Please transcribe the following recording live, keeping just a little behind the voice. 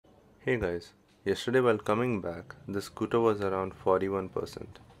Hey guys, yesterday while coming back, the scooter was around 41%.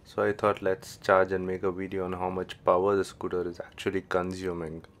 So I thought let's charge and make a video on how much power the scooter is actually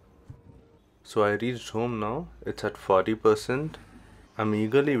consuming. So I reached home now, it's at 40%. I'm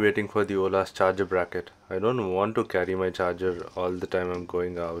eagerly waiting for the Ola's charger bracket. I don't want to carry my charger all the time I'm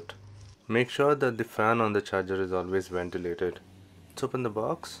going out. Make sure that the fan on the charger is always ventilated. Let's open the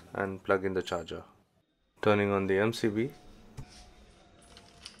box and plug in the charger. Turning on the MCB.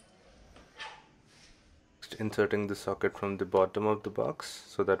 Inserting the socket from the bottom of the box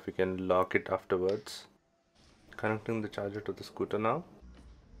so that we can lock it afterwards. Connecting the charger to the scooter now.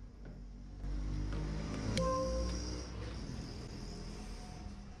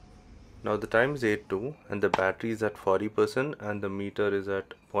 Now the time is 8:02 and the battery is at 40% and the meter is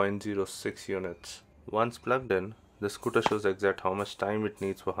at 0.06 units. Once plugged in, the scooter shows exact how much time it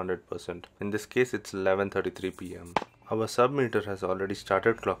needs for 100%. In this case it's 11:33 p.m. Our sub meter has already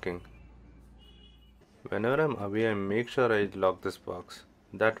started clocking. Whenever I'm away, I make sure I lock this box.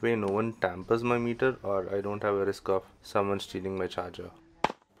 That way no one tampers my meter or I don't have a risk of someone stealing my charger.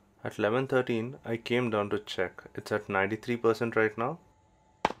 At 11:13, I came down to check. It's at 93% right now.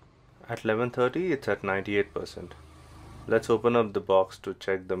 At 11:30, it's at 98%. Let's open up the box to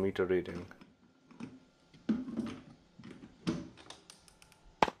check the meter reading.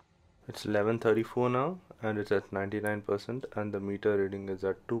 It's 11:34 now and it's at 99% and the meter reading is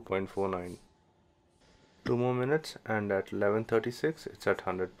at 2.49. 2 more minutes and at 11:36 it's at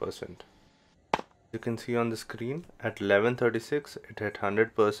 100%. You can see on the screen at 11:36 it hit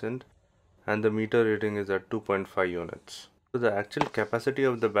 100% and the meter reading is at 2.5 units. So the actual capacity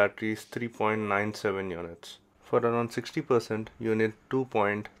of the battery is 3.97 units. For around 60% you need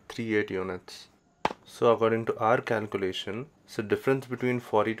 2.38 units. So according to our calculation, the difference between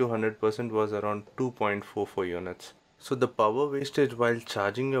 40 to 100% was around 2.44 units. So the power wastage while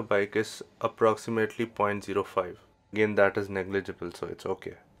charging your bike is approximately 0.05. Again, that is negligible, so it's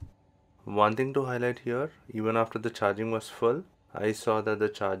okay. One thing to highlight here, even after the charging was full, I saw that the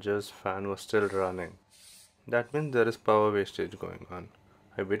charger's fan was still running. That means there is power wastage going on.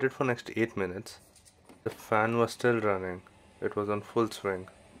 I waited for next 8 minutes. The fan was still running. It was on full swing.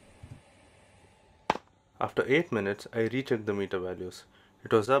 After 8 minutes, I rechecked the meter values.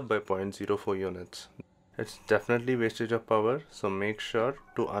 It was up by 0.04 units. It's definitely wastage of power, so make sure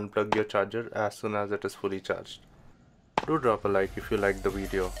to unplug your charger as soon as it is fully charged. Do drop a like if you liked the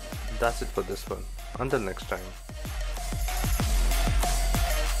video. That's it for this one. Until next time.